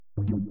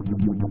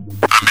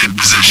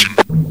position.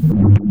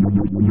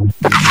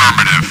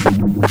 Affirmative.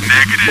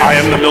 Negative. I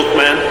am the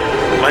milkman.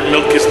 My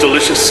milk is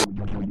delicious.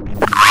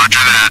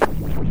 Roger that.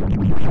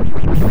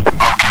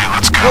 Okay,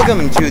 let's go.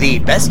 Welcome to the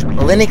Best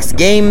Linux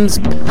Games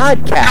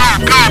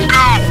Podcast.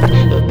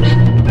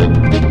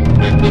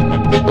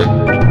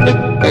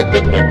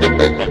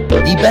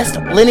 The best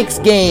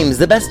Linux games,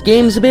 the best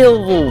games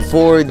available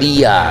for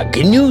the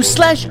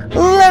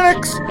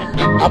GNU/Linux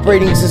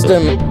operating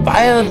system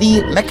via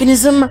the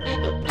mechanism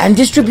and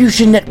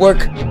distribution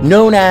network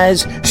known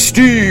as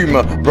Steam,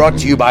 brought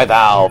to you by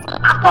Valve.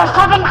 After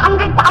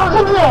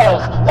 700,000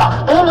 years, yes,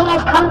 gaming has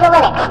come to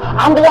Linux,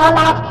 and beyond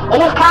that, it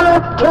has come to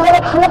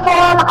Linux in the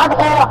form of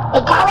an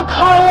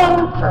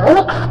egalitarian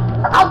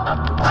Linux-like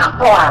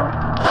platform,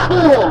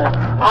 Steam,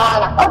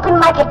 an open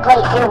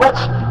marketplace in which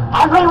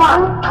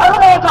everyone, total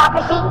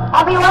meritocracy,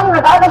 everyone,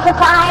 regardless of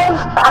size,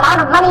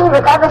 amount of money,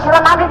 regardless of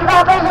amount of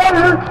developers,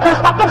 and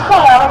prospective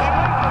sales,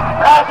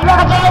 if you have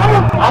a game,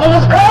 and it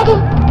is good,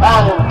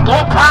 then give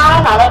it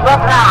time, and it will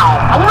thrive,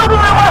 and you will be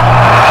rewarded.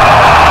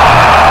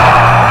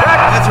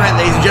 That's right,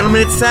 ladies and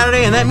gentlemen, it's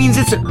Saturday, and that means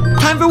it's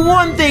time for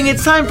one thing.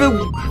 It's time for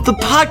the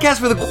podcast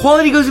where the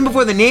quality goes in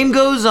before the name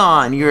goes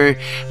on. You're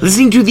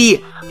listening to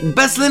the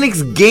Best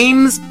Linux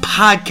Games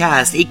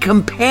Podcast, a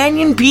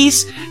companion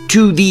piece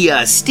to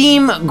the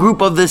Steam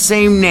group of the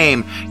same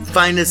name.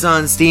 Find us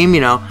on Steam,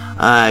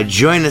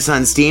 join us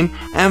on Steam,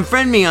 and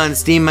friend me on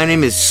Steam. My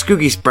name is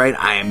Skooky Sprite.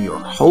 I am your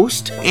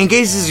host. In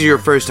case this is your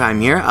first time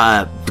here,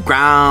 the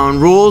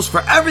ground rules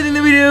for everything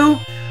that we do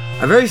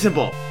are very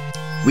simple.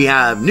 We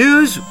have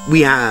news, we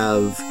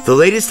have the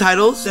latest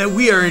titles that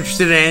we are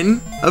interested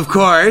in, of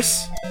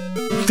course,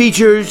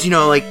 features,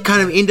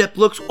 kind of in-depth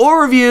looks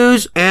or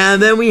reviews,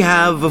 and then we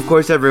have, of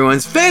course,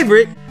 everyone's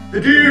favorite,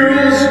 the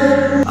deals!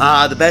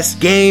 The best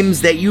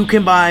games that you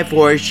can buy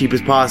for as cheap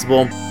as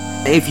possible.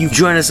 If you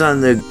join us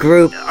on the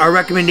group, our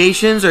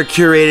recommendations are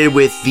curated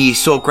with the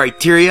sole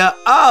criteria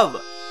of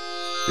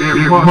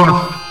it must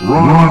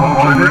run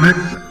on Linux,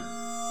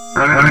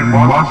 and it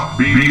must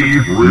be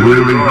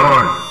really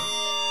good.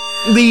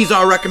 These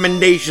are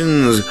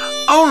recommendations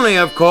only,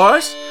 of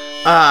course,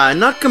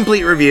 not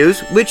complete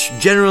reviews, which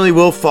generally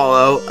will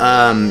follow,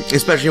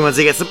 especially once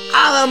they get some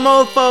other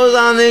mofos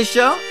on this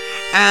show.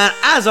 And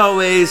as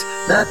always,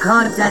 the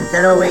content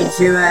that awaits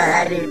you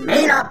ahead, it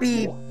may not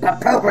be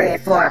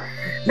appropriate for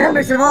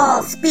members of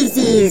all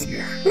species,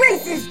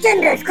 races,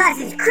 genders,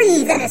 classes,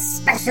 creeds, and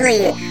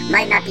especially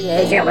might not be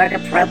age or work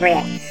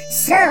appropriate.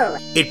 So,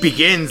 it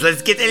begins.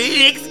 Let's get the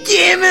Linux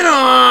gaming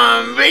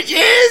on,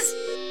 bitches!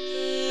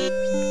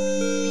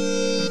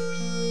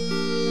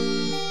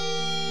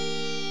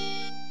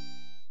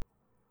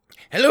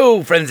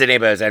 Hello, friends and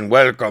neighbors, and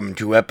welcome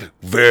to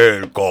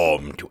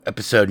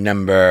episode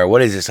number,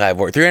 what is this,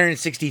 Ivor?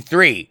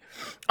 363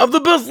 of the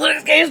Best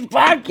Linux Games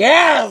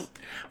Podcast!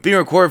 Being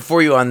recorded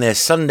for you on this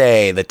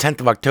Sunday, the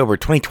 10th of October,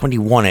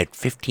 2021 at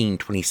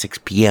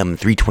 15:26 p.m.,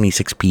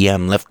 3:26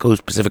 p.m., left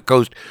coast, Pacific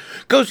coast,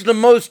 coast of the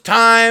most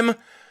time,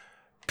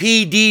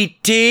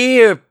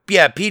 PDT,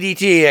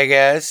 I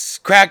guess,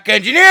 crack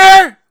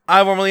engineer,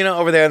 Ivor Molina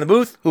over there in the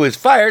booth, who is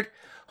fired,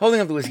 holding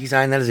up the whiskey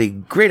sign. That is a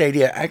great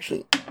idea,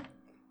 actually.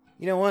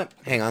 You know what?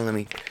 Hang on,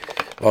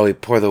 while we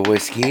pour the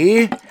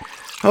whiskey.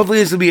 Hopefully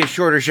this will be a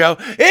shorter show.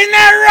 Isn't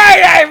that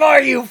right,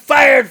 Ivor, you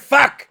fired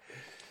fuck?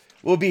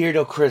 We'll be here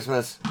till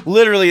Christmas.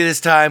 Literally this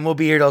time, we'll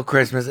be here till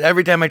Christmas.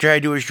 Every time I try to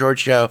do a short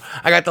show,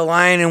 I got The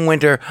Lion in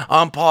Winter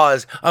on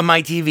pause on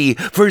my TV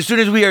for as soon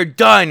as we are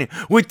done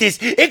with this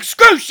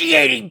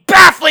excruciating,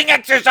 baffling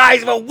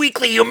exercise of a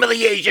weekly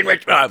humiliation.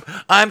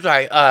 I'm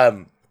sorry,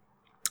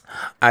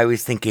 I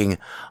was thinking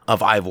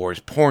of Ivor's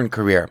porn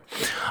career.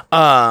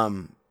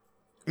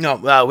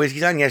 No,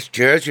 whiskey's on, yes,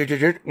 cheers.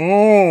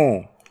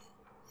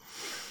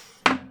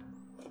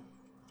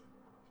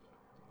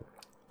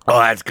 Oh,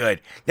 that's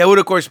good. That would,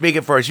 of course, make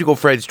it for our Sequel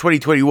Friends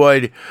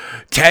 2021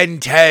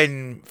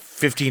 10-10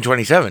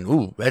 15-27.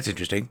 Ooh, that's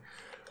interesting.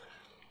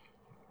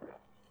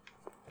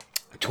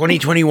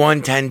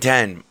 2021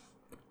 10-10.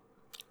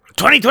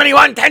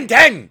 2021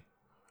 10-10.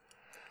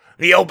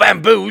 The old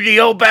bamboo.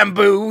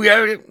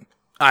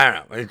 I don't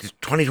know.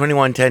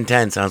 2021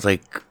 10-10 sounds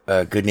like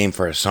a good name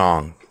for a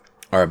song.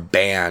 Or a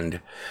band.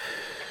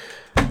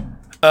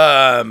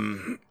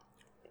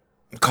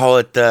 Call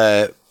it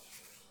the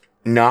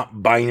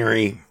not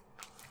binary.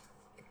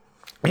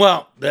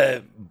 Well,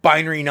 the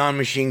binary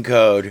non-machine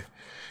code.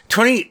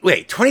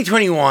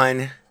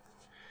 2021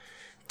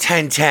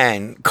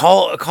 10-10.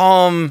 Call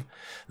them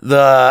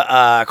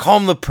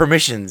the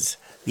permissions.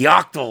 The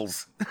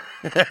octals.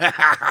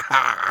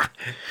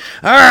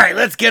 Alright,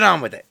 let's get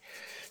on with it.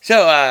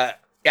 So,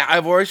 yeah,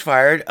 Ivor's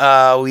fired.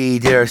 We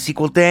did our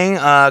sequel thing.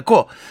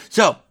 Cool.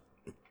 So,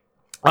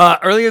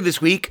 earlier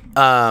this week,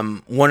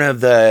 one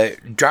of the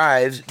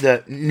drives,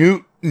 the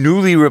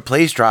newly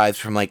replaced drives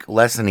from like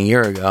less than a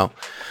year ago,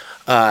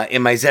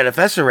 in my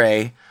ZFS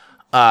array,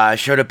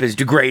 showed up as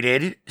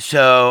degraded.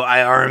 So I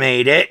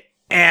RMA'd it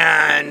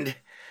and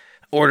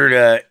ordered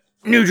a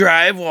new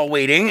drive while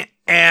waiting.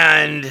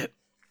 And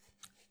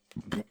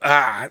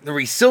the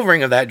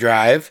resilvering of that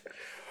drive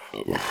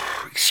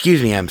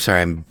excuse me, I'm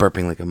sorry, I'm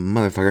burping like a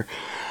motherfucker.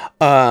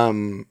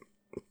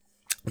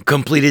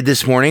 Completed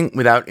this morning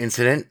without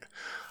incident.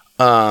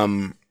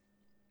 I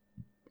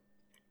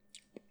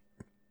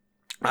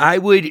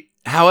would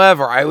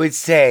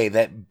say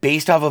that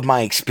based off of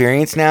my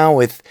experience now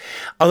with,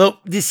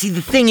 the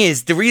thing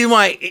is, the reason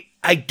why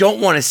I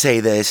don't want to say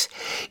this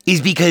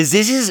is because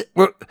this is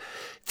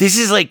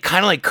like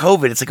kind of like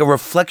COVID. It's like a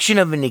reflection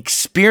of an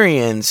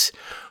experience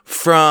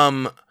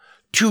from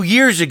 2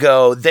 years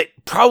ago that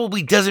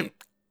probably doesn't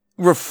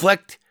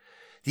reflect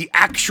the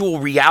actual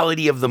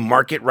reality of the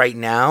market right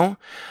now.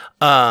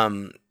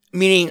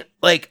 Meaning,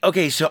 like,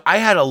 okay, so I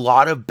had a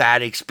lot of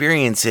bad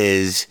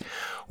experiences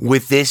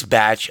with this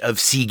batch of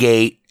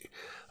Seagate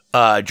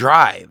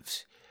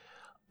drives.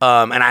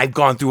 And I've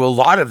gone through a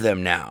lot of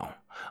them now.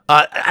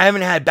 I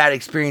haven't had bad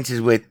experiences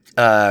with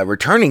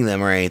returning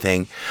them or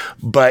anything,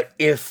 but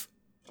if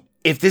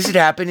this had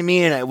happened to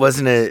me and it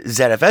wasn't a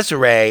ZFS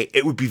array,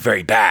 it would be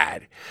very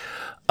bad.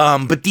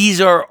 But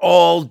these are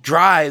all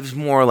drives,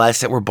 more or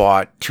less, that were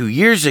bought 2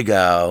 years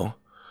ago,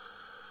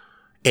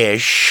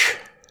 ish.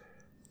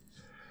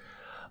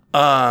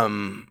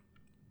 So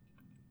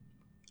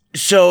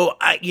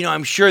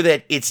I'm sure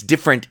that it's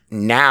different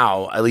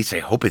now. At least I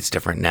hope it's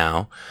different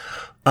now.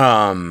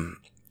 But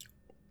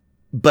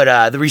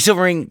the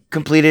resilvering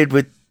completed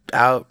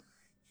without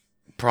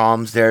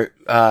problems. There,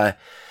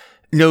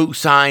 no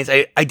signs.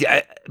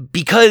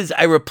 Because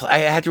I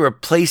had to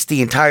replace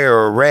the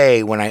entire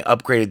array when I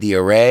upgraded the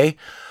array.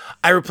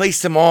 I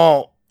replaced them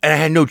all, and I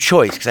had no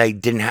choice because I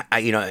didn't.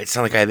 It's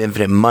not like I have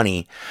infinite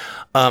money.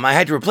 I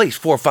had to replace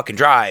 4 fucking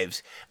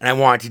drives, and I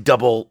wanted to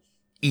double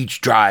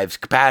each drive's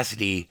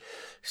capacity.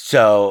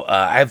 So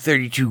I have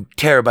 32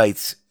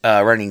 terabytes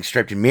running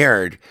stripped and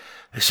mirrored,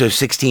 so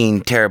 16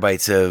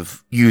 terabytes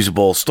of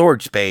usable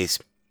storage space.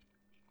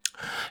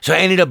 So I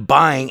ended up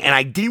buying, and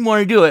I didn't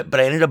want to do it, but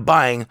I ended up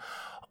buying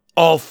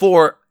all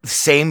 4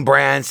 same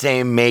brand,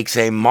 same make,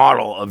 same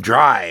model of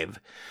drive,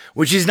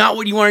 which is not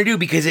what you want to do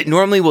because it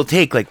normally will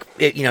take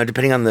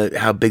depending on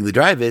how big the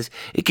drive is,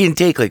 it can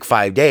take like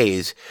 5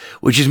 days,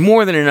 which is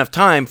more than enough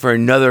time for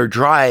another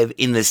drive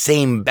in the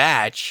same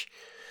batch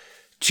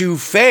to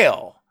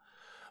fail.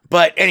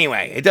 But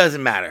anyway, it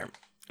doesn't matter.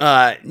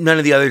 None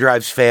of the other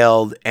drives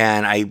failed,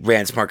 and I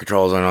ran smart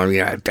controls on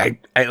them.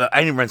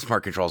 I didn't run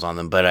smart controls on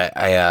them, but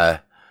I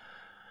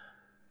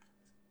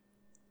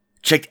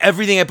checked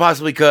everything I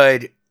possibly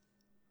could.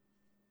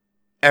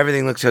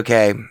 Everything looks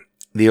okay.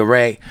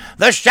 The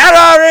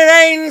shadow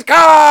remains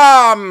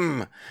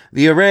calm!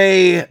 The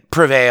array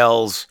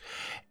prevails.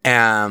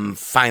 And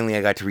finally,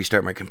 I got to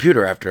restart my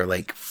computer after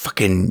like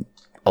fucking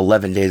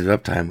 11 days of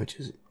uptime, which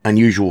is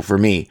unusual for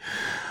me.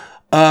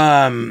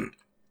 And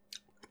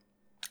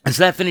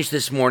so that finished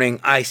this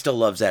morning. I still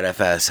love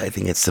ZFS. I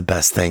think it's the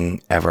best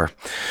thing ever.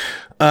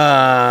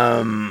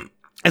 As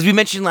we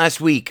mentioned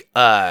last week,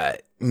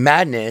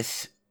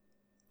 Madness,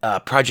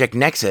 Project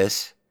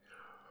Nexus,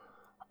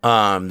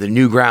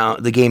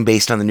 the game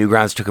based on the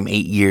Newgrounds took them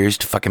 8 years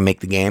to fucking make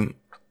the game.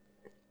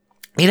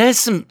 It has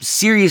some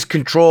serious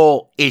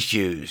control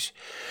issues.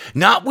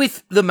 Not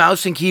with the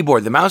mouse and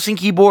keyboard. The mouse and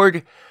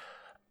keyboard,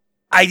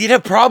 I did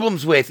have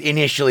problems with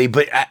initially,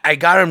 but I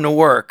got them to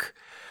work.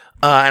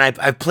 And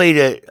I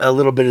played a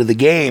little bit of the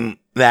game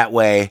that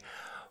way.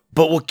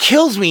 But what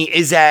kills me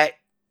is that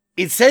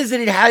it says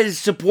that it has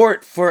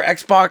support for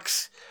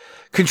Xbox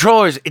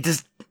controllers.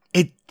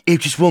 It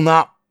just will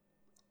not.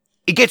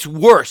 It gets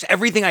worse.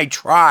 Everything I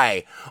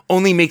try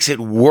only makes it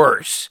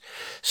worse.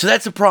 So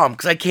that's a problem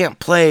because I can't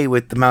play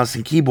with the mouse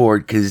and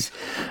keyboard because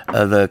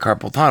of the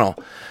carpal tunnel.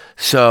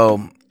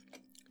 So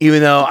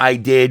even though I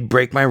did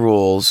break my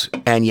rules,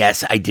 and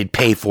yes, I did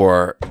pay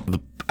for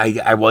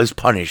I was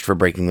punished for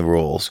breaking the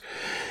rules.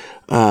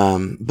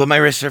 But my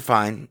wrists are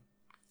fine.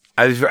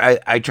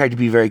 I tried to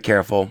be very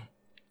careful.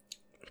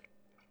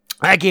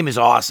 That game is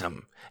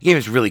awesome. The game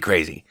is really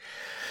crazy.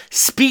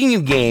 Speaking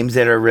of games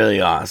that are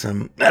really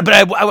awesome, but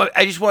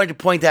I just wanted to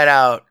point that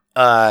out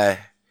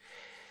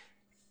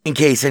in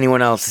case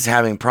anyone else is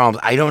having problems.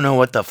 I don't know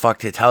what the fuck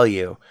to tell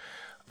you.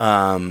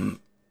 And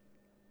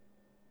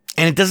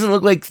it doesn't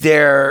look like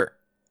they're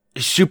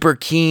super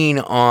keen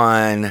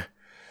on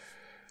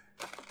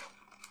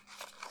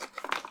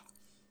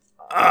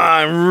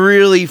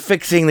really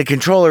fixing the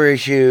controller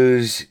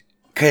issues,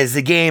 because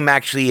the game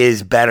actually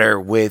is better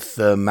with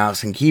the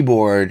mouse and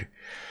keyboard.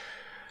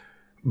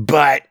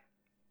 But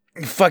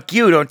fuck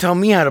you, don't tell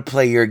me how to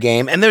play your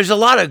game. And there's a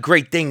lot of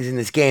great things in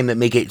this game that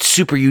make it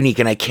super unique,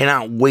 and I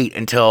cannot wait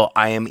until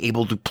I am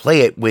able to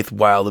play it with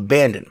Wild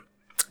Abandon.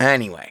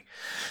 Anyway,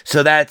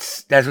 so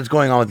that's what's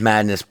going on with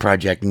Madness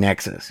Project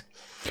Nexus.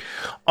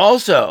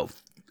 Also,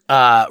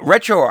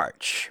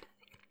 RetroArch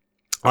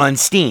on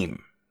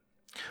Steam.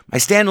 My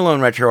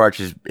standalone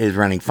RetroArch is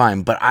running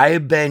fine, but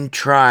I've been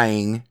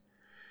trying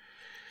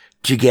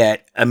to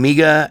get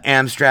Amiga,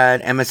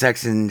 Amstrad,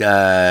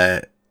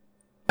 MSX,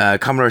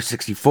 and Commodore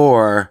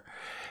 64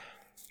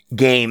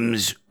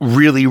 games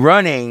really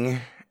running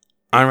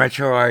on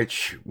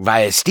RetroArch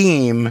via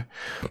Steam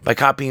by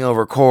copying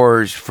over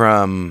cores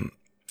from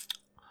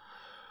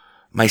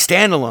my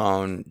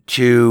standalone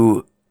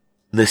to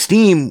the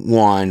Steam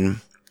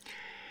one.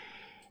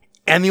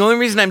 And the only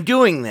reason I'm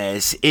doing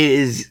this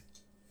is,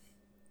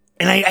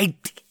 and I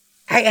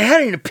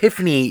had an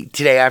epiphany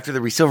today after the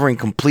resilvering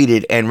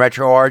completed, and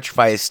RetroArch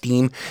via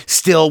Steam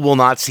still will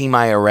not see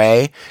my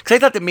array. Because I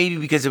thought that maybe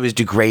because it was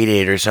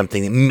degraded or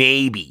something,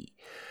 maybe.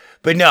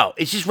 But no,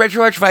 it's just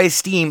RetroArch via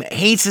Steam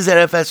hates the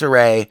ZFS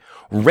array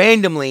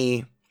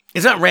randomly.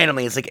 It's not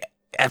randomly, it's like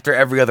after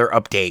every other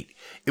update.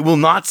 It will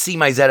not see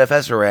my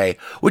ZFS array,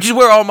 which is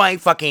where all my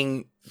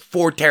fucking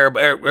 2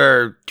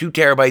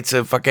 terabytes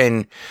of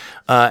fucking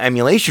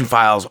emulation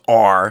files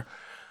are.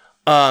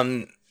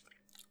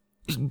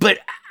 But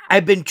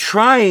I've been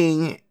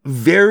trying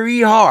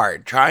very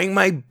hard, trying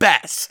my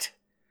best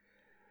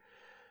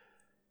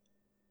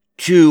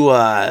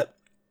to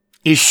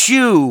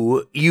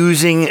eschew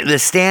using the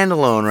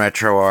standalone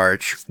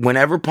RetroArch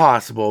whenever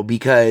possible,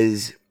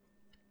 because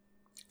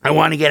I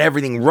want to get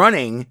everything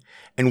running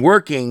and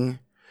working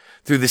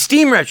through the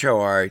Steam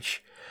RetroArch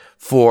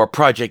for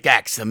Project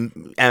X, the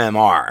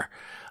MMR,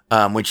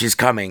 which is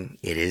coming.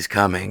 It is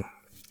coming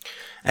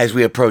as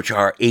we approach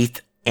our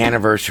 8th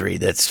anniversary.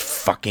 That's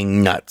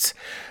fucking nuts.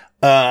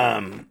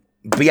 But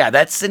yeah,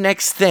 that's the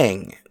next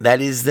thing.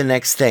 That is the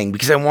next thing,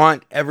 because I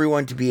want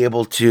everyone to be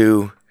able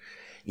to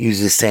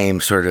use the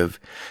same sort of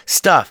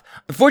stuff.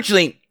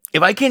 Unfortunately,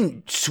 if I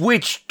can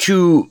switch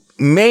to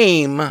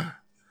MAME,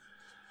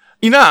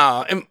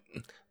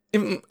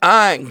 if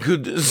I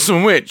could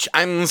switch,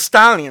 I'm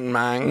Stallion,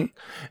 man.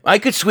 I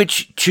could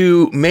switch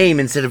to MAME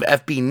instead of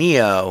FB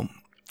Neo,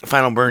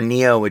 Final Burn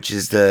Neo, which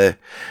is the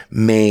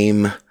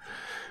MAME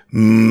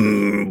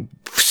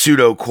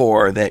pseudo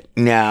core that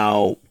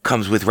now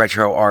comes with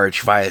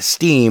RetroArch via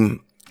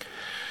Steam.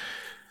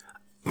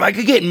 If I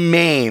could get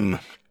MAME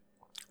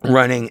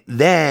running,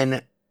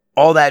 then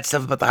all that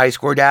stuff about the high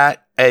score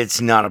dat, it's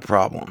not a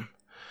problem.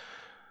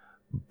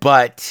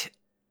 But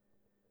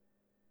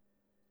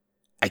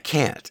I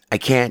can't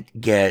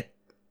get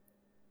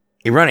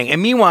it running.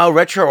 And meanwhile,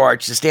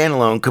 RetroArch, the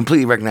standalone,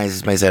 completely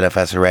recognizes my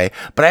ZFS array,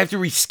 but I have to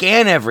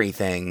rescan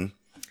everything.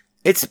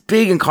 It's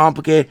big and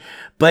complicated,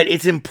 but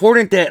it's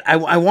important that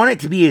I want it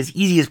to be as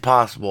easy as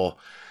possible,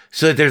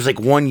 so that there's like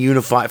one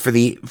unified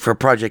for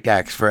Project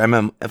X, for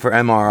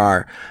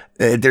MRR.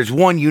 There's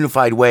one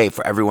unified way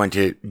for everyone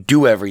to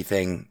do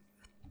everything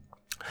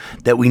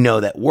that we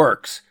know that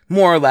works,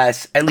 more or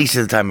less, at least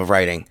at the time of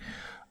writing,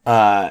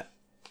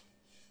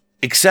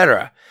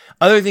 etc.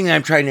 Other thing that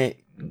I'm trying to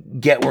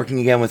get working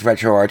again with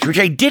RetroArch, which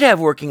I did have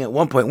working at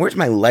one point. Where's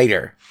my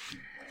lighter?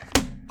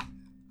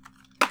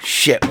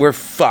 Shit, we're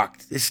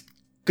fucked. This is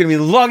gonna be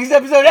the longest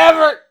episode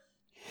ever.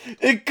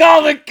 The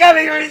calls are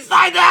coming from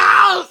inside the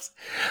house.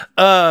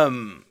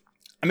 I'm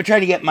gonna try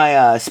to get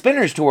my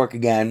spinners to work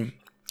again.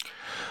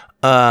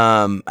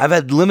 I've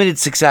had limited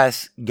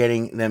success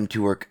getting them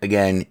to work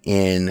again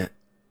in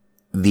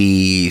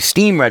the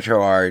Steam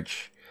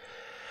RetroArch.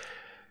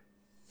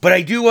 But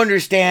I do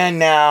understand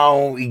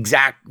now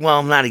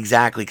not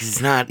exactly, because it's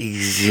not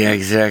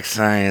exact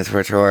science.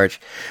 RetroArch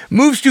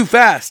moves too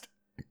fast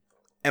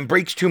and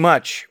breaks too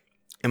much,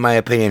 in my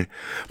opinion.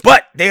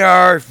 But they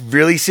are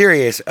really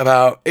serious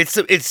about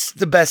it's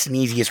the best and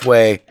easiest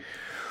way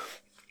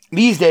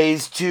these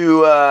days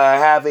to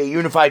have a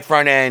unified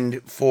front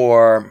end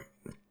for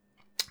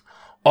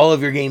all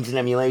of your games and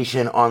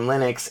emulation on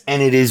Linux,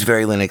 and it is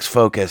very Linux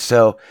focused.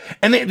 So,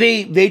 and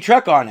they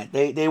truck on it.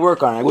 They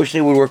work on it. I wish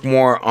they would work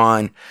more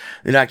on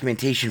the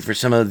documentation for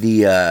some of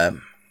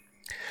the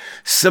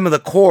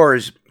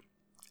cores,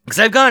 because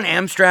I've gotten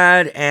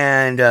Amstrad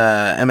and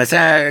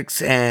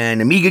MSX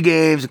and Amiga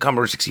games and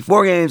Commodore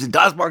 64 games and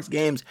DOSBox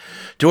games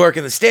to work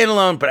in the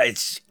standalone, but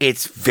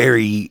it's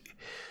very,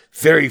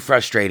 very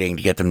frustrating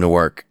to get them to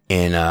work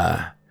in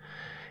the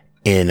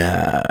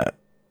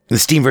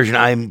Steam version.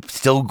 I'm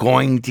still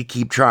going to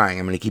keep trying.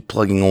 I'm going to keep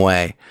plugging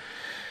away.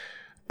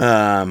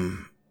 Yeah,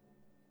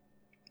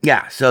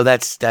 so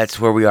that's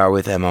where we are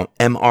with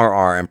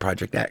MRR and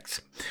Project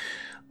X.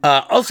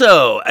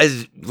 Also,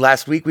 as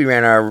last week, we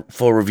ran our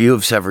full review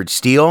of Severed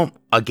Steel,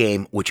 a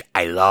game which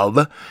I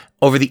love.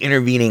 Over the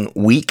intervening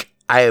week,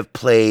 I have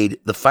played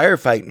the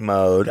firefight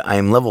mode. I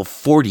am level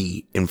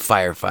 40 in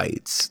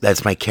firefights.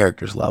 That's my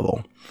character's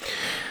level.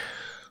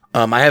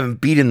 I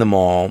haven't beaten them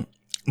all,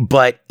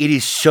 but it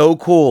is so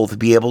cool to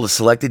be able to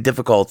select a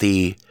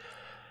difficulty.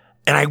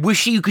 And I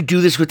wish you could do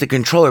this with the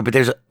controller, but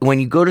when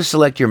you go to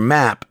select your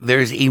map,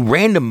 there's a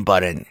random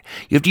button.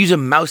 You have to use a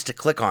mouse to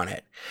click on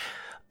it.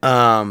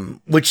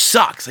 Which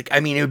sucks. It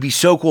would be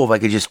so cool if I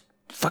could just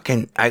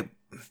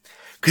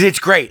because it's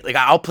great.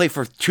 I'll play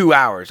for 2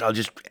 hours. I'll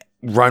just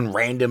run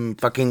random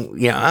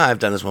I've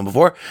done this one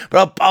before,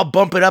 but I'll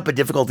bump it up a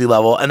difficulty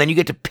level, and then you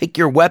get to pick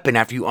your weapon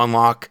after you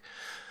unlock,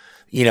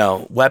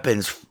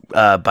 weapons,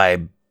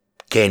 by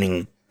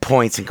gaining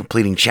points and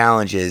completing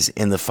challenges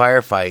in the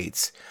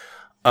firefights,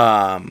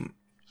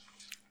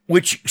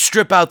 which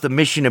strip out the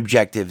mission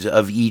objectives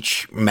of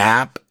each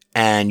map,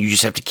 and you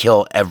just have to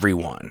kill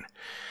everyone.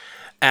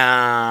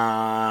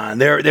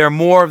 There are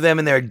more of them,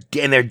 and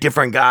they're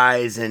different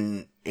guys,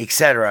 and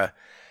etc.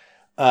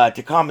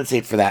 to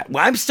compensate for that.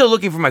 Well, I'm still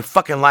looking for my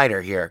fucking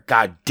lighter here.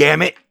 God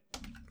damn it.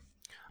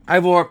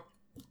 Ivor,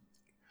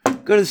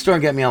 go to the store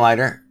and get me a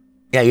lighter.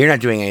 Yeah, you're not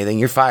doing anything.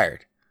 You're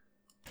fired.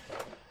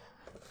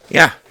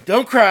 Yeah,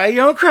 don't cry,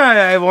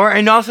 Ivor.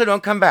 And also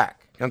don't come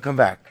back. Don't come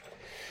back.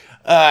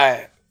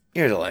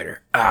 Here's a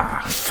lighter.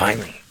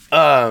 Finally.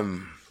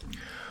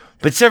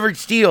 But Severed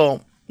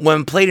Steel,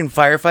 when played in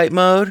firefight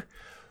mode,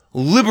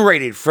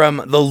 liberated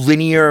from the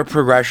linear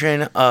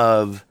progression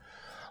of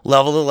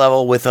level to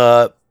level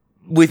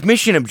with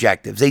mission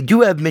objectives. They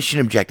do have mission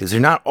objectives. They're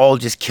not all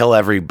just kill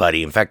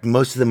everybody. In fact,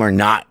 most of them are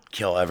not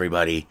kill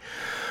everybody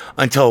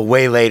until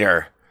way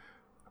later.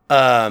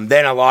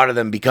 Then a lot of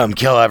them become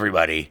kill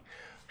everybody.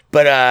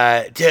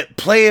 But to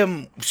play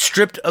them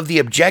stripped of the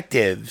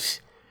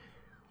objectives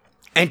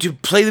and to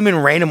play them in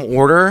random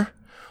order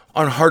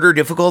on harder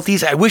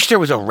difficulties, I wish there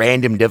was a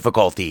random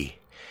difficulty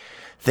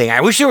thing.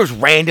 I wish there was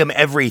random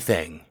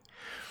everything.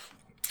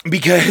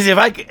 Because if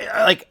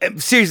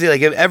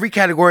if every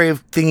category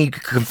of thing you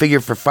could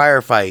configure for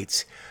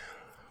firefights,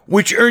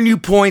 which earn you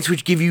points,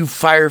 which give you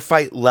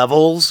firefight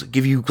levels,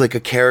 give you like a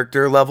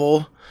character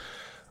level,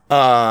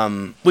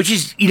 which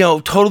is,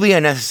 totally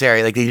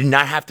unnecessary. Like, they did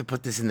not have to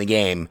put this in the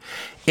game.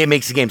 It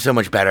makes the game so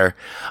much better.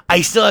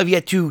 I still have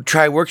yet to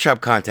try workshop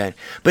content,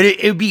 but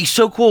it would be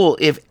so cool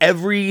if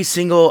every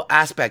single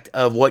aspect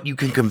of what you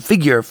can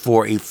configure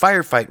for a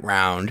firefight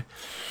round,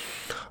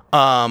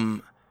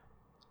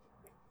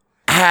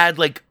 had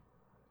like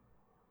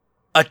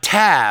a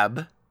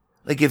tab,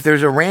 like if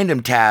there's a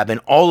random tab and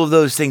all of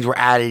those things were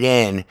added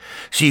in,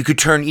 so you could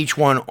turn each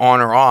one on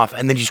or off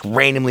and then just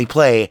randomly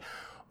play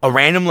a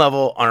random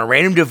level on a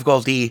random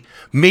difficulty,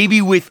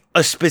 maybe with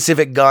a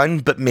specific gun,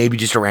 but maybe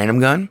just a random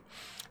gun.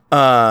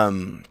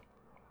 And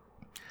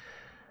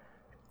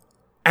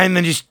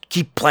then just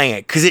keep playing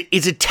it, because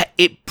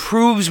it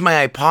proves my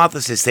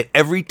hypothesis that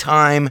every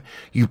time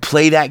you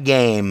play that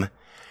game,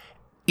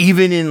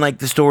 even in like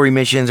the story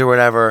missions or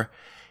whatever,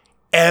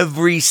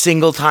 every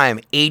single time,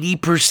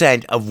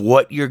 80% of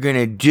what you're going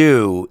to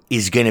do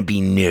is going to be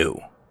new.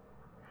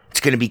 It's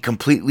going to be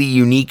completely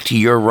unique to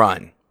your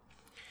run.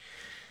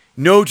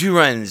 No two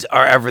runs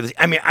are ever the...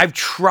 I mean, I've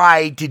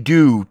tried to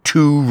do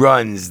 2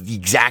 runs the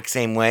exact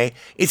same way.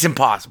 It's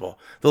impossible.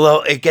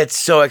 It gets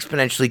so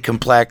exponentially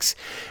complex,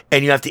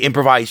 and you have to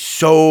improvise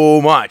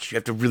so much. You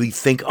have to really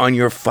think on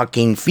your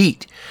fucking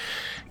feet,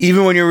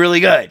 even when you're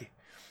really good.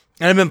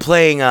 And I've been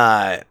playing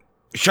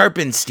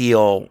Sharpened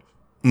Steel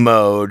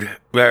mode,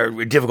 where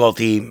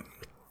difficulty,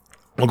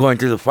 while going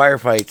through the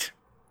firefights.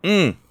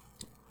 It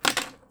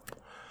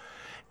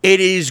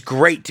is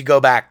great to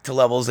go back to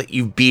levels that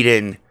you've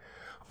beaten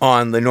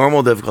on the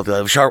normal difficulty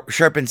level.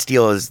 Sharpened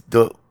Steel is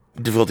the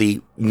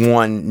difficulty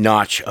 1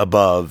 notch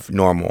above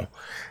normal.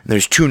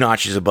 There's 2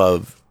 notches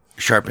above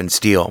Sharpened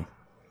Steel.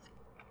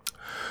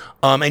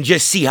 And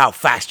just see how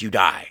fast you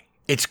die.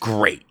 It's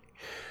great.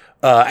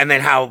 And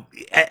then how,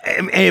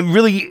 and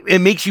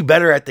it makes you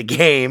better at the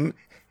game.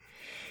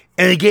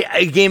 And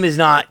the game is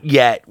not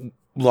yet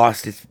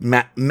lost its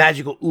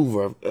magical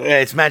oeuvre.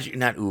 It's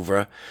not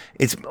oeuvre.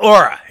 It's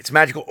aura. It's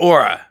magical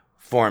aura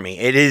for me.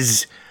 It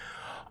is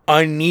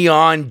a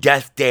neon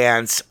death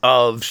dance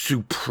of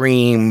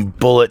supreme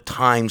bullet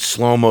time,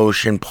 slow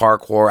motion,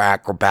 parkour,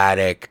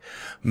 acrobatic,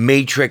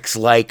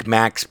 Matrix-like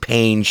Max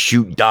Payne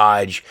shoot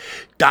dodge,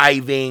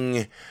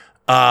 diving,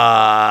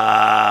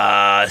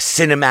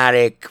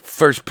 cinematic,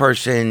 first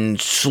person,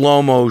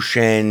 slow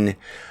motion,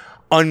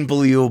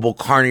 unbelievable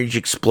carnage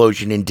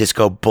explosion in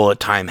disco bullet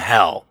time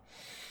hell.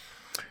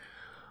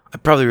 I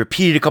probably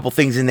repeated a couple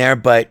things in there,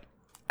 but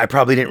I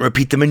probably didn't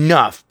repeat them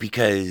enough,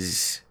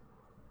 because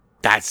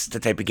that's the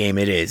type of game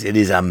it is. It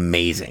is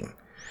amazing.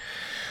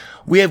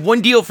 We have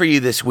one deal for you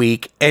this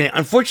week, and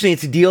unfortunately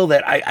it's a deal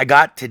that I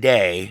got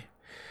today.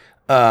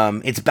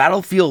 It's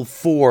Battlefield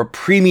 4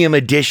 Premium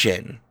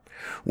Edition,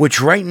 which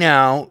right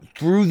now,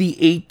 through the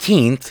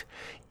 18th,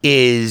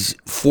 is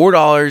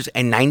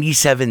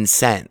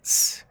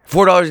 $4.97.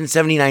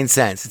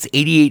 $4.79. It's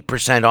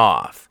 88%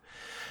 off.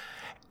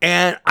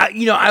 And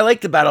I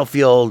like the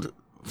Battlefield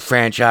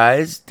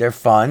franchise. They're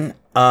fun.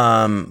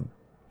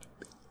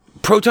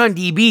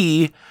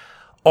 ProtonDB,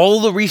 all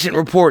the recent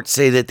reports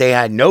say that they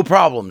had no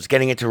problems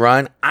getting it to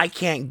run. I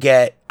can't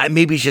get,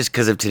 maybe it's just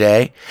because of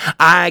today,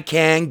 I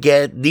can't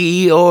get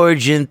the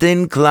Origin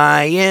Thin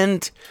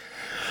client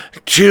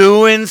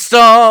to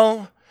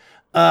install.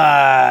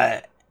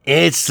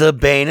 It's the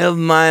bane of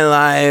my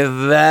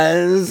life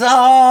as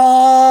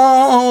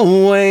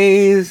always.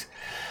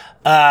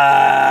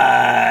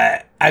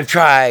 I've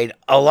tried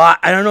a lot.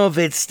 I don't know if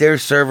it's their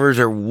servers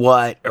or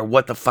what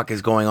the fuck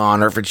is going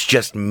on, or if it's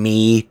just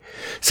me.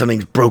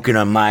 Something's broken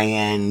on my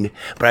end.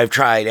 But I've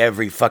tried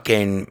every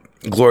fucking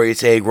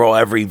Glorious Egg Roll,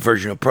 every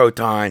version of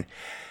Proton.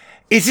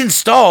 It's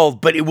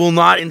installed, but it will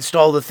not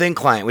install the Thin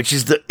client, which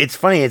is it's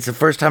funny. It's the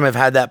first time I've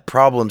had that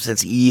problem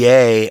since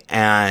EA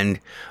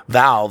and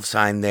Valve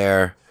signed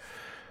their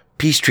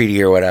peace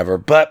treaty or whatever.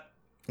 But,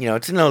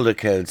 it's an older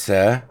code,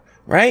 sir.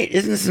 Right?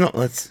 Isn't this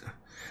let's...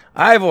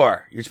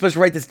 Ivor, you're supposed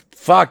to write this.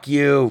 Fuck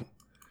you.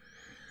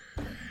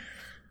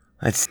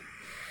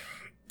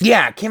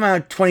 Yeah, it came out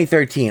in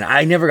 2013.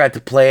 I never got to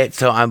play it,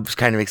 so I was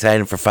kind of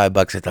excited. For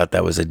 $5, I thought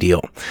that was a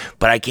deal.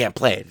 But I can't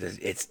play it.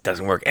 It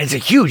doesn't work. And it's a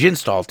huge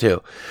install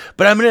too.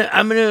 But I'm gonna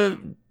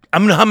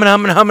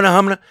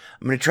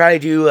try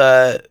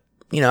to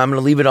I'm gonna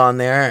leave it on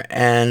there,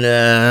 and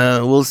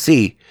we'll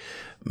see.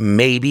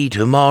 Maybe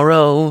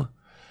tomorrow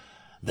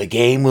the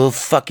game will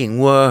fucking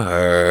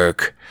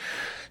work.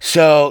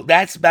 So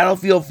that's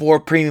Battlefield 4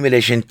 Premium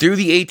Edition. Through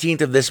the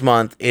 18th of this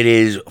month, it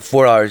is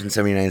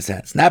 $4.79.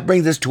 And that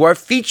brings us to our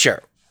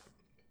feature.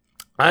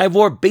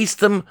 Ivor, baste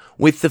them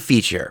with the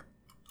feature.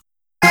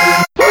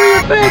 What do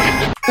you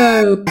think?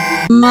 Oh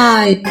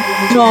my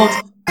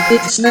god.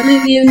 It's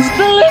Valivians.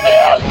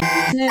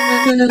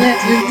 Never gonna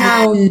let you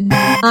down.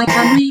 I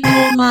can read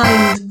your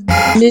mind.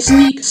 This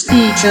week's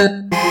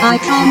feature. I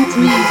can't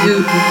read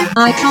you.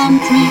 I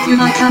can't read you.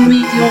 I can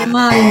read your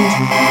mind.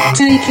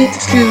 Take it,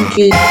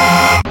 Skookie.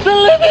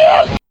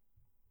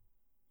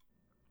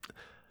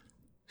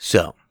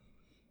 So,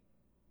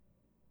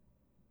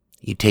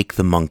 you take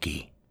the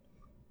monkey.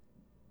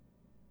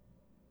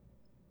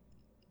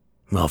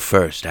 Well,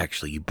 first,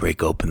 actually, you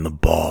break open the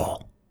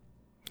ball.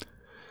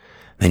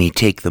 Then you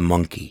take the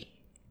monkey.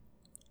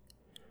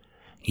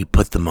 You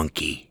put the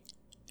monkey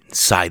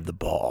inside the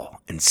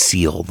ball and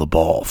seal the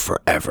ball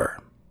forever.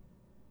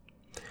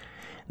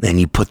 Then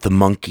you put the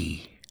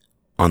monkey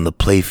on the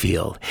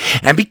playfield.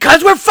 And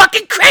because we're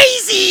fucking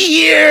crazy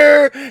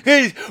here,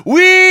 because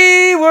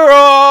we were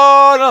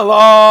on a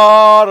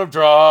lot of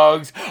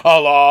drugs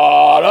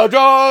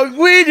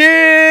we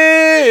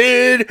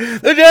did.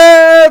 The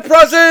death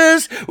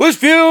process was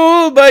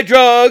fueled by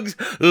drugs,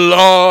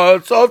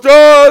 lots of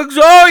drugs,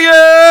 oh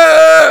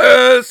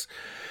yes.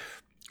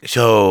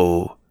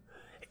 So,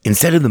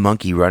 instead of the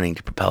monkey running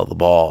to propel the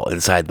ball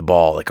inside the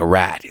ball like a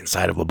rat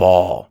inside of a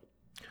ball,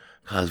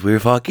 because we're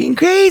fucking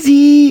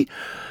crazy.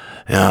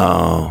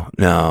 No,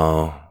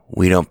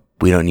 we don't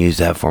use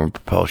that form of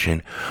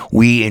propulsion.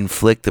 We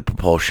inflict the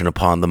propulsion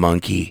upon the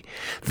monkey.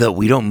 Though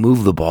we don't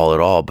move the ball at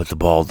all, but the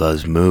ball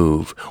does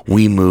move.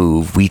 We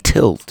move, we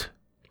tilt.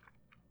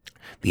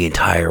 The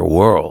entire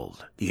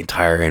world, the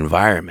entire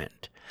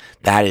environment.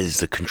 That is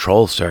the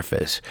control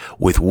surface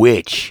with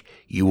which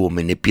you will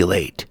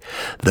manipulate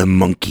the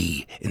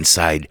monkey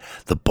inside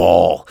the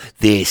ball.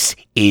 This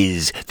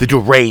is the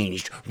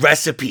deranged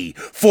recipe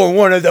for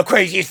one of the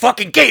craziest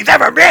fucking games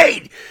ever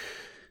made!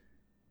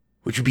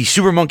 Which would be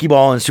Super Monkey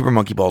Ball and Super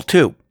Monkey Ball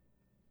 2.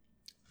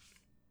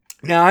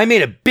 Now, I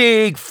made a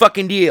big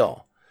fucking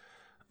deal.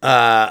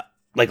 Like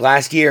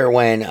last year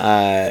when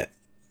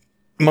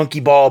Monkey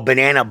Ball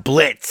Banana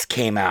Blitz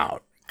came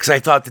out. Because I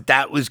thought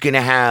that was going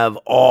to have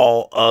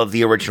all of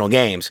the original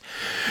games.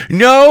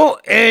 No,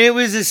 and it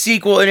was a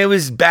sequel, and it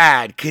was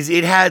bad. Because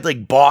it had,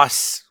 like,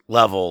 boss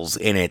levels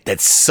in it that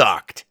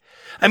sucked.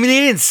 I mean, they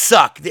didn't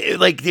suck.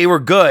 They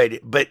were good,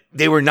 but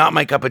they were not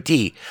my cup of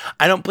tea.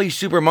 I don't play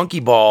Super Monkey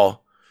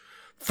Ball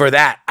for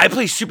that. I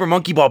play Super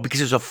Monkey Ball because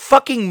there's a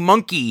fucking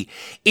monkey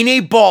in a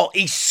ball,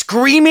 a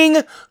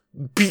screaming,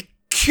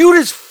 cute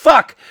as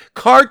fuck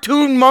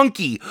cartoon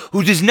monkey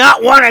who does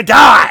not want to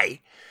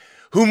die,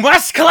 who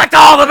must collect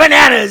all the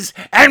bananas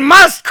and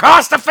must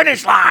cross the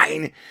finish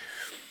line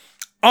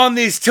on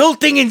this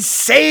tilting,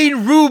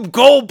 insane Rube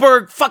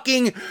Goldberg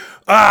fucking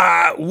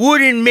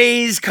wooden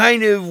maze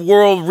kind of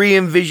world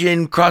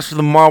re-envisioned cross to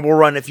the Marble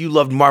Run. If you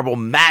loved Marble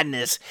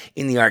Madness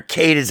in the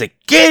arcade as a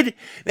kid,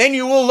 then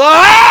you will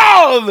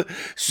love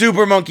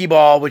Super Monkey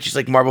Ball, which is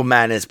like Marble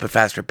Madness but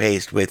faster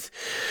paced with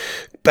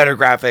better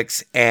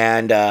graphics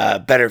and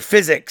better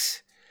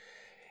physics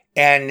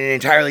and an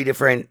entirely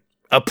different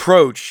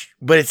approach,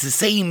 but it's the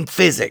same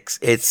physics.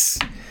 It's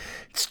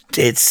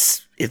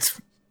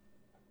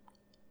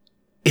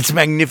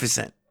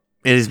magnificent.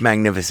 It is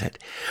magnificent.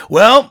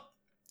 Well,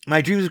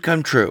 my dreams have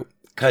come true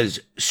because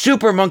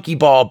Super Monkey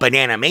Ball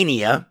Banana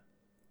Mania,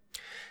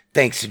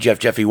 thanks to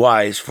Jeffy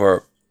Wise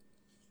for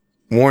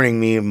warning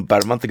me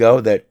about a month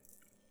ago that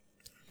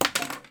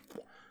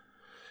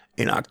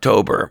in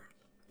October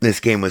this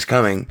game was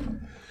coming.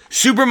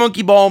 Super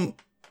Monkey Ball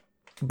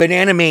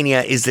Banana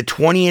Mania is the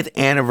 20th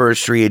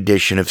anniversary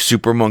edition of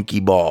Super Monkey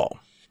Ball.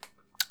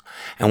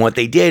 And what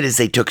they did is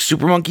they took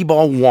Super Monkey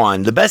Ball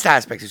 1, the best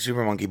aspects of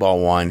Super Monkey Ball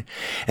 1,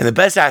 and the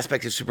best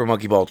aspects of Super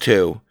Monkey Ball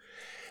 2.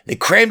 They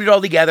crammed it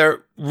all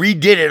together,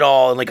 redid it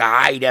all in like a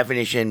high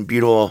definition,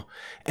 beautiful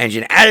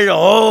engine, added a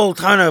whole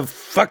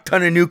fuck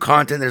ton of new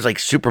content. There's like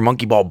Super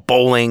Monkey Ball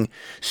Bowling,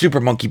 Super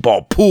Monkey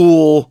Ball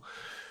Pool,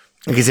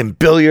 like it's in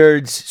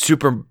billiards,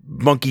 Super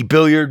Monkey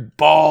Billiard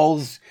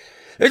Balls.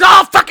 There's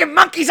all fucking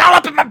monkeys all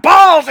up in my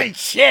balls and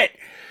shit.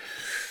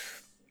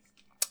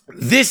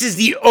 This is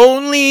the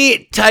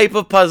only type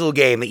of puzzle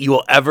game that you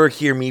will ever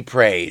hear me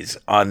praise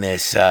on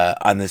this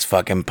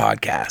fucking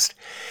podcast.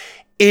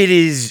 It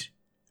is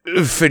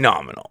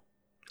phenomenal.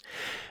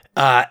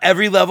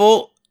 Every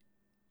level,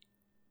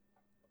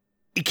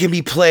 it can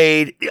be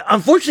played.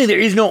 Unfortunately, there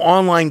is no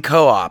online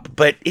co-op,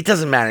 but it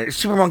doesn't matter.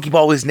 Super Monkey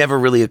Ball was never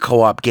really a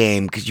co-op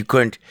game because you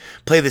couldn't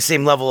play the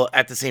same level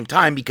at the same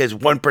time because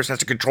one person has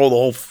to control the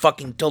whole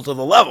fucking tilt of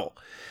the level.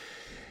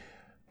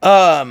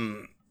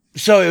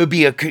 So it would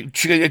be a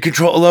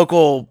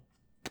local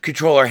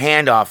controller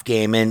handoff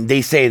game, and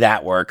they say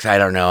that works. I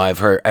don't know.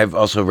 I've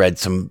also read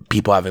some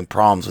people having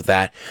problems with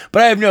that,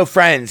 but I have no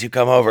friends who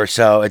come over,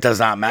 so it does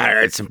not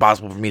matter. It's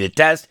impossible for me to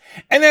test,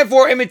 and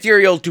therefore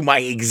immaterial to my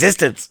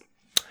existence.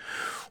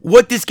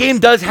 What this game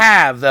does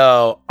have,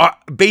 though, are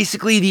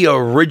basically the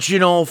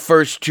original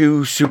first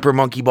two Super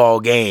Monkey Ball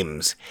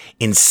games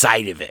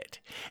inside of it,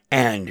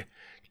 and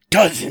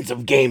dozens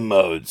of game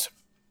modes.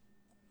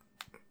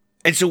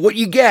 And so what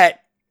you get,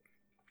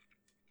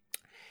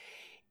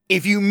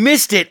 if you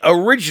missed it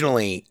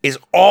originally, is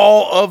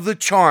all of the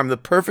charm, the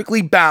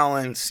perfectly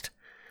balanced,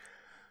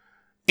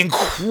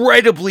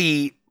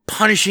 incredibly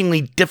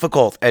punishingly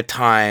difficult at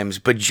times,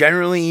 but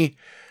generally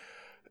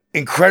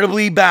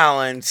incredibly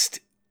balanced,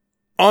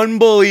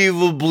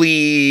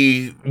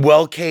 unbelievably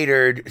well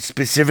catered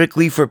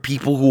specifically for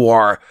people who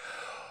are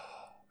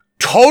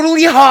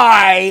totally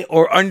high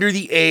or under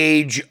the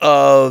age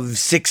of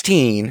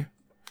 16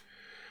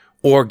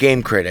 or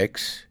game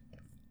critics.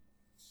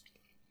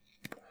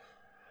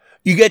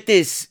 You get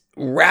this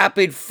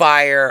rapid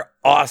fire,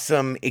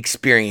 awesome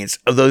experience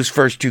of those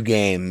first two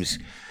games,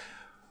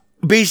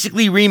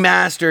 basically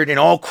remastered and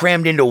all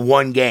crammed into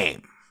one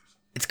game.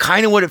 It's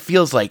kind of what it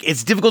feels like.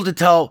 It's difficult to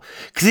tell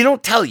because they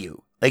don't tell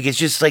you. Like, it's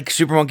just like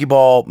Super Monkey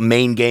Ball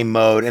main game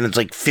mode, and it's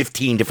like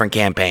 15 different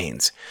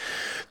campaigns.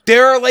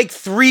 There are like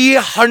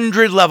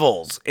 300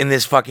 levels in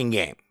this fucking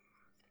game.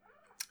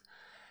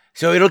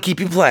 So it'll keep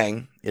you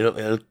playing.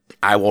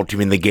 I want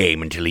him in the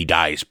game until he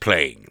dies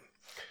playing.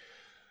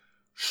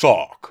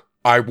 Sark,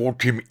 I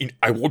want him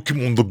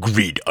on the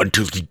grid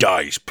until he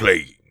dies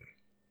playing.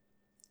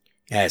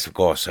 Yes, of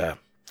course,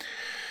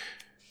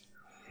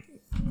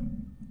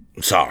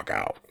 Sark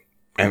out.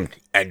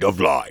 End of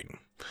line.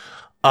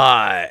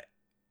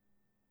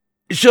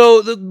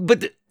 So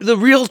the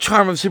real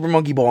charm of Super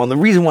Monkey Ball, and the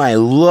reason why I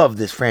love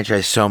this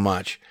franchise so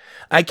much,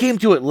 I came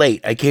to it late.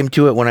 I came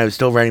to it when I was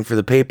still writing for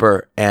the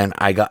paper, and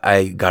I got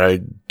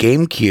a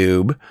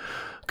GameCube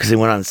because they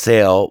went on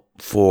sale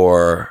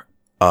for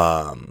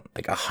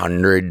like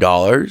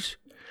 $100,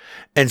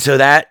 and so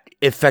that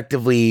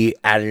effectively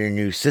added a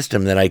new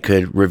system that I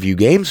could review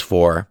games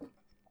for.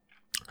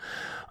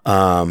 There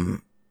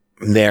in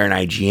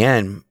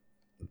IGN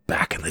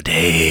back in the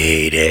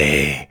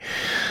day.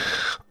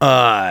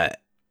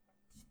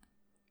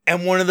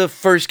 And one of the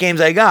first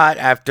games I got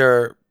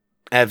after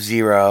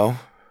F-Zero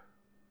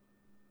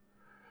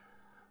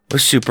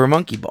was Super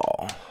Monkey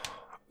Ball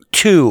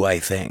 2, I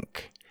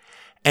think.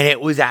 And it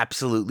was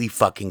absolutely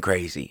fucking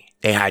crazy.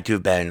 They had to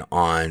have been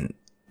on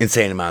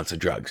insane amounts of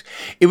drugs.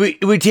 It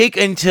would take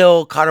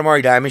until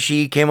Katamari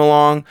Damacy came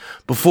along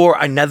before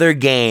another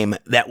game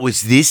that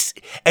was this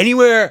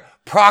anywhere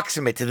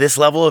proximate to this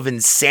level of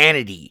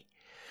insanity.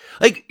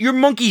 Like, your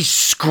monkeys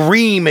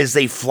scream as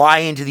they fly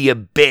into the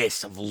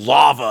abyss of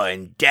lava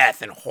and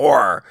death and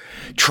horror,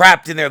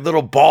 trapped in their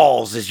little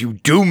balls as you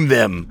doom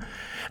them.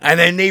 And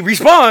then they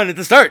respawn at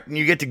the start, and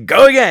you get to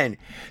go again.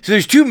 So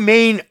there's three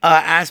main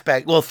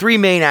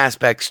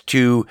aspects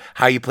to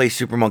how you play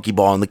Super Monkey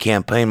Ball in the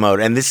campaign mode,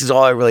 and this is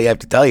all I really have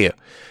to tell you.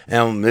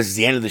 And this is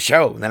the end of the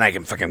show. Then I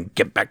can fucking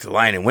get back to the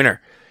lion and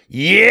winner.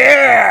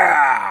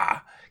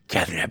 Yeah!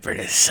 Katharine Hepburn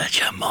is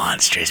such a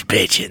monstrous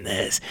bitch in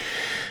this.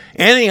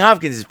 Anthony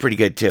Hopkins is pretty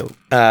good too,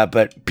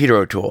 but Peter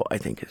O'Toole, I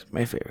think, is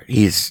my favorite.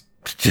 He's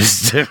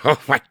just,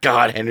 oh my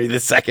God, Henry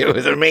II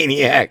was a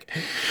maniac.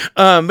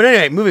 But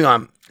anyway, moving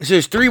on. So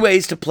there's 3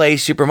 ways to play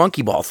Super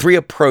Monkey Ball, 3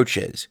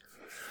 approaches.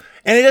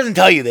 And it doesn't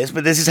tell you this,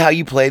 but this is how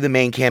you play the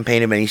main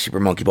campaign of any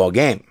Super Monkey Ball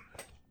game.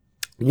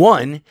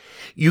 1,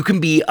 you can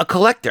be a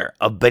collector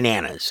of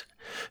bananas.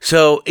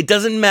 So it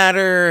doesn't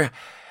matter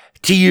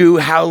to you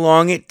how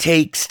long it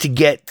takes to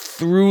get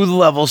through the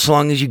level, so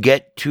long as you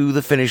get to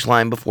the finish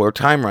line before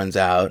time runs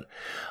out.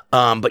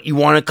 But you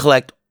want to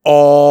collect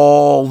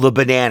all the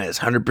bananas,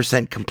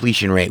 100%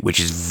 completion rate, which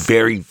is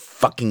very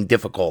fucking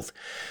difficult,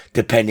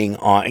 depending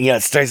on,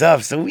 it starts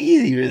off so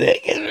easy, but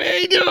it gets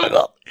very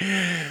difficult.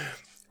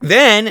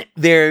 Then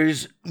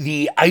there's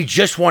the, I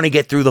just want to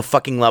get through the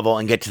fucking level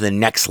and get to the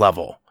next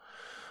level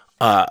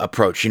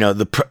approach,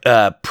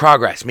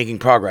 the making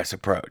progress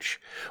approach,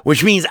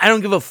 which means I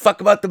don't give a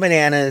fuck about the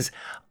bananas.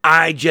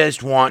 I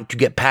just want to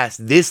get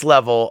past this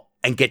level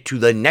and get to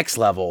the next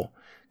level,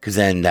 because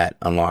then that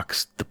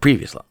unlocks the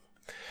previous level.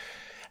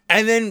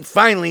 And then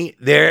finally,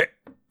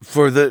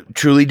 for the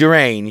truly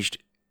deranged,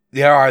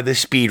 there are the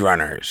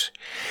speedrunners.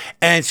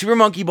 And Super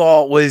Monkey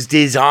Ball was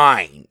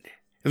designed.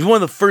 It was one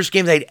of the first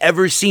games I'd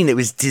ever seen that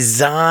was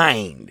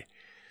designed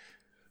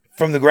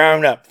from the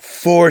ground up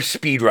for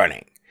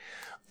speedrunning.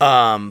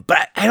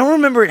 But I don't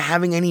remember it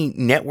having any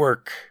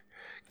network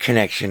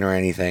connection or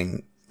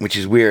anything, which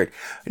is weird.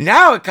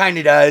 Now it kind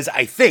of does,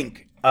 I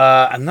think.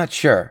 I'm not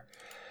sure.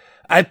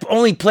 I've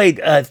only played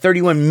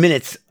 31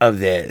 minutes of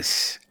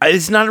this.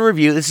 It's not a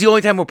review. This is the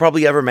only time we'll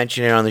probably ever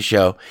mention it on the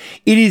show.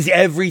 It is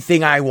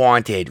everything I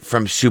wanted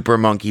from Super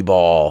Monkey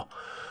Ball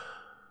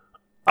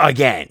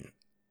again.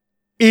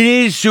 It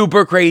is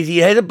super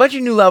crazy. It has a bunch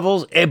of new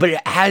levels, but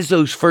it has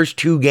those first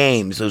 2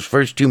 games, those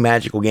first 2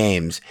 magical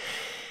games.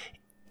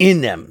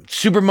 in them.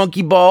 Super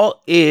Monkey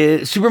Ball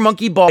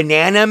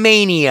Banana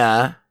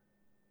Mania.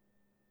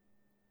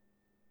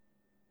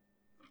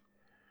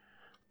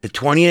 The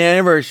 20th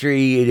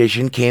anniversary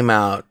edition came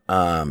out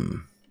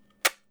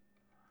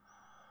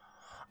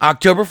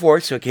October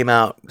 4th, so it came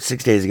out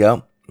 6 days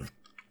ago.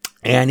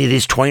 And it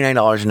is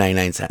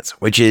 $29.99,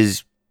 which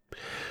is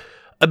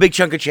a big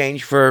chunk of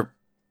change for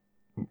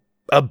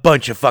a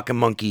bunch of fucking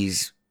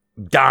monkeys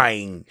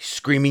dying,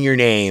 screaming your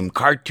name,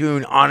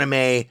 cartoon,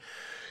 anime,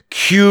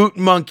 cute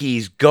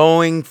monkeys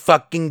going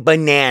fucking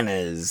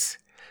bananas,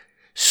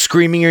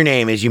 screaming your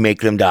name as you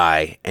make them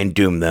die and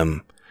doom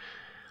them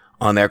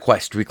on their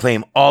quest to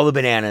reclaim all the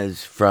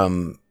bananas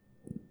from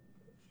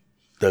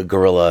the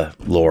gorilla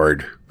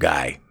lord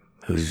guy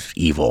who's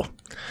evil.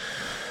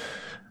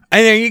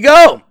 And there you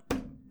go.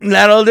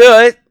 That'll do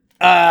it.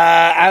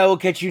 I will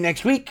catch you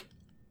next week.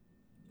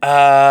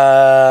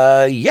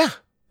 Yeah.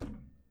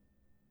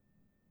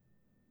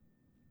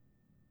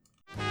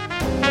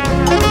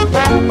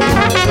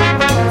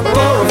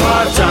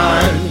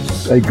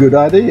 A good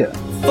idea.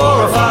 4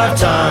 or 5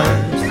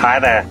 times. Hi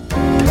there.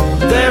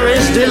 There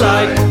is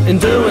delight in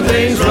doing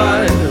things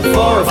right 4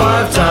 or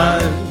 5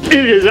 times.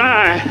 It is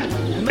I,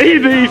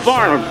 E.B.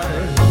 Farnham.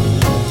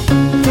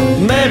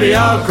 Maybe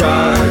I'll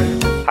cry.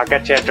 I'll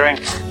get you a drink.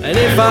 And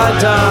if I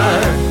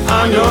die,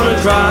 I'm gonna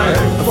cry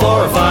 4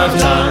 or 5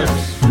 times.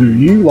 Do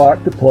you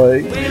like to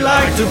play? We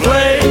like to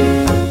play.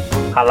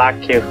 I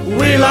like you.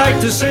 We like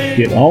to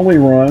sing. It only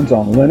runs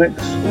on Linux.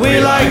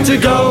 We like to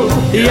go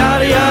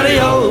yada yada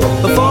yo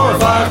 4 or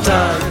 5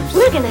 times.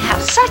 We're gonna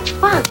have such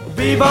fun.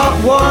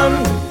 Bebop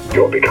 1.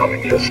 You're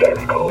becoming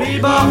hysterical.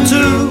 Bebop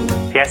 2.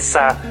 Yes,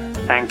 sir.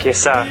 Thank you,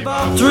 sir.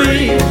 Bebop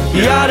 3.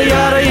 Yada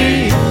yada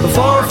e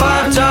 4 or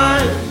 5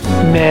 times.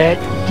 Matt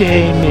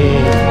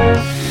Damon.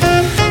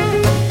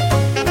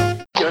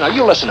 Now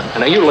you listen,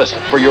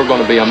 for you're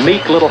going to be a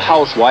meek little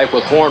housewife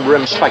with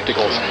horn-rimmed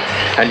spectacles.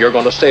 And you're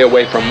going to stay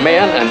away from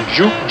men and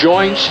juke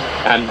joints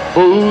and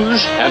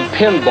booze and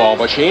pinball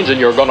machines, and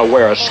you're going to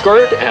wear a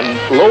skirt and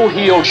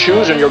low-heeled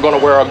shoes, and you're going to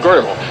wear a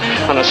girdle,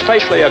 and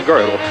especially a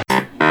girdle.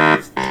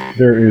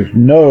 There is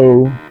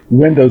no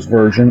Windows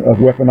version of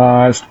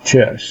weaponized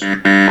chess.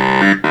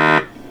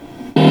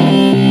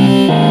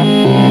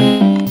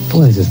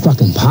 Boy, this is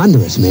fucking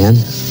ponderous, man.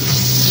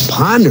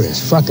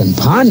 Fucking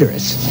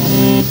ponderous.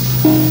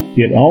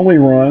 It only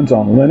runs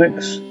on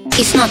Linux.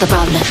 It's not a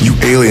problem. You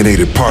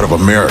alienated part of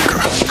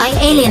America. I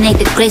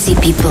alienated crazy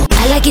people.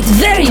 I like it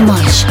very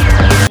much.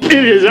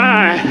 It is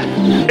I,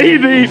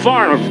 E.B.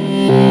 Farnham.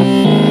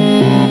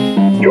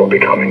 You're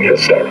becoming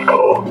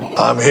hysterical.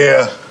 I'm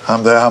here.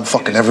 I'm there. I'm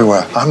fucking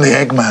everywhere. I'm the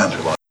Eggman.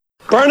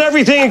 Burn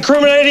everything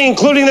incriminating,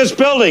 including this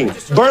building.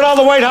 Burn all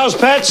the White House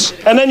pets,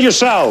 and then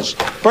yourselves.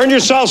 Burn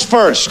yourselves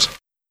first.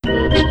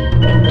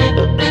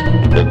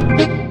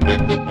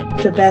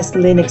 The Best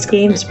Linux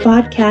Games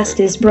podcast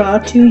is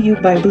brought to you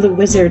by Blue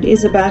Wizard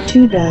is About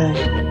to Die.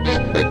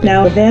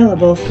 Now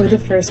available for the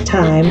first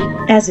time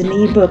as an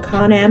ebook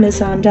on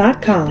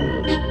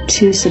Amazon.com.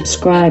 To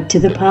subscribe to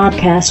the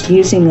podcast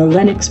using a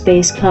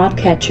Linux-based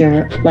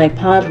podcatcher like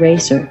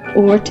Podracer,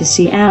 or to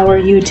see our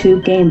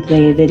YouTube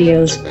gameplay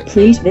videos,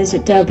 please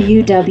visit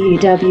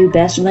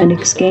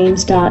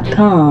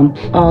www.bestlinuxgames.com.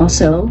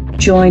 Also,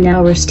 join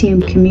our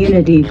Steam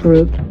community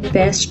group,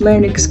 Best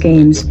Linux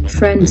Games,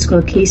 Friends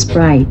Cookie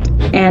Sprite,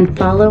 and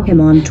follow him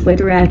on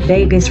Twitter at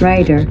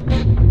VegasWriter.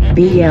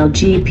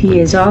 BLGP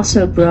is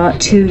also brought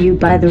to you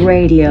by the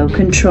Radio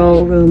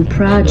Control Room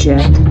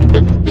Project.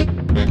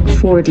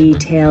 For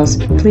details,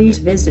 please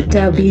visit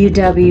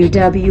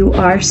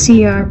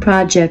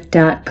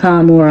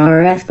www.rcrproject.com or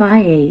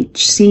rfihc.com.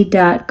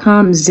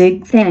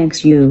 Zig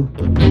thanks you.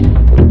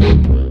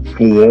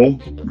 For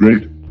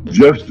great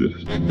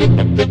justice.